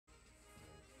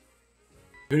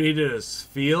Who needed a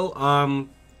Spheal?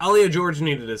 Alia George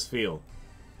needed a Spheal.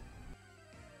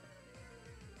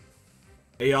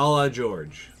 Ayala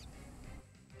George.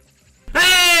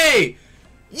 Hey!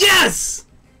 Yes!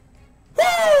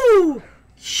 Woo!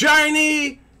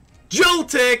 Shiny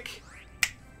Joltik!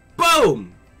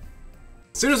 Boom!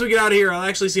 As soon as we get out of here, I'll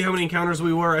actually see how many encounters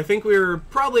we were. I think we were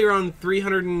probably around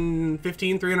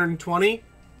 315, 320,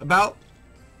 about.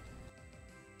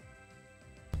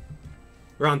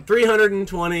 Around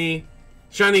 320,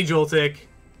 Shiny Joltik.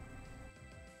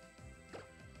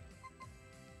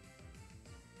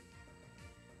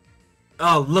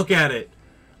 Oh, look at it.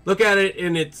 Look at it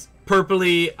in its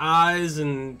purpley eyes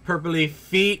and purpley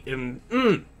feet and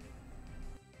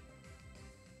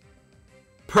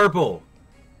purple.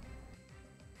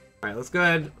 Alright, let's go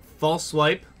ahead. False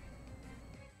swipe.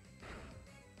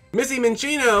 Missy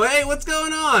Minchino, hey, what's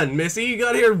going on? Missy, you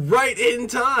got here right in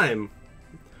time.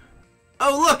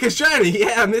 Oh, look, a shiny!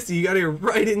 Yeah, Missy, you got here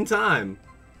right in time.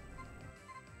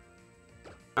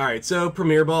 Alright, so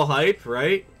Premier Ball hype,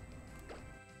 right?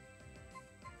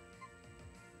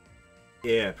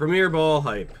 Yeah, Premier Ball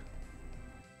hype.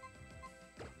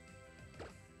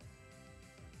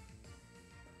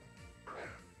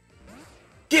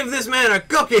 Give this man a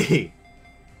cookie!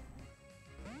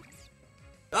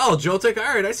 Oh, Joltik,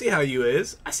 alright, I see how you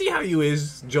is. I see how you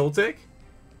is, Joltik.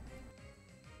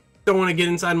 Don't want to get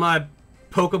inside my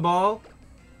Pokeball.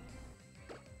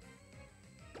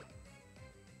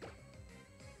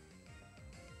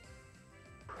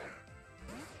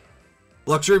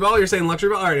 Luxury Ball? You're saying Luxury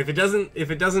Ball? Alright, if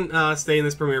it doesn't stay in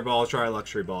this Premier Ball, I'll try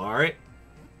Luxury Ball, alright?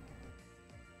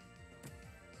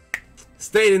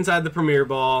 Stayed inside the Premier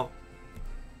Ball.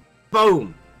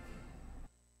 Boom!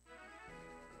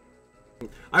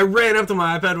 I ran up to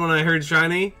my iPad when I heard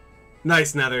Shiny.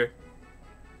 Nice, Nether.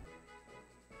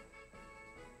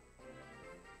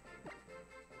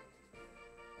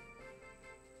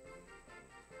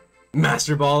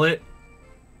 Master Ball it.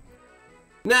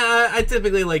 Nah, I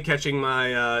typically like catching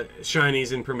my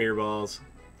shinies in Premier Balls.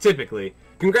 Typically.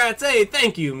 Congrats, hey,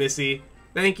 thank you, Missy.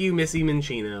 Thank you, Missy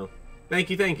Minchino. Thank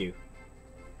you, thank you.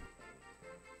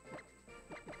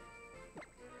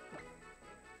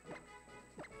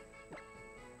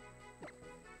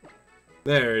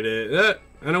 There it is.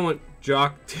 I don't want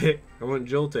Joltik. I want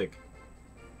Joltik.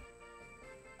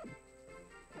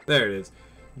 There it is.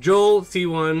 Joel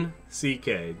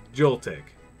T1CK. Joltik.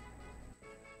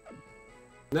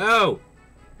 No!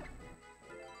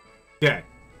 Okay.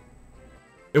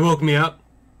 It woke me up.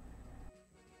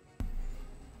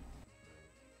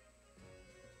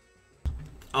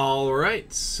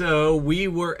 Alright, so we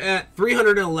were at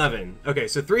 311. Okay,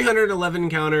 so 311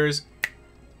 encounters.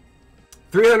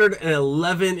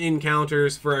 311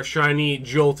 encounters for a shiny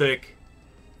Joltik.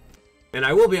 And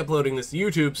I will be uploading this to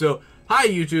YouTube, so hi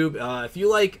YouTube. If you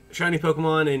like shiny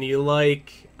Pokemon and you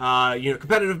like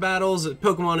competitive battles,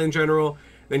 Pokemon in general,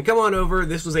 then come on over.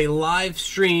 This was a live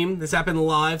stream. This happened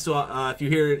live, so if you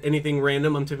hear anything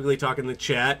random, I'm typically talking in the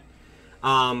chat.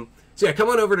 So yeah, come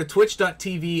on over to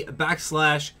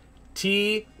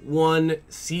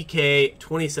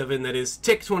twitch.tv/T1CK27. That is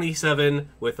Tick27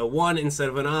 with a 1 instead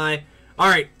of an I.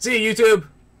 Alright, see you, YouTube.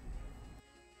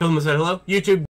 Tell them I said hello. YouTube.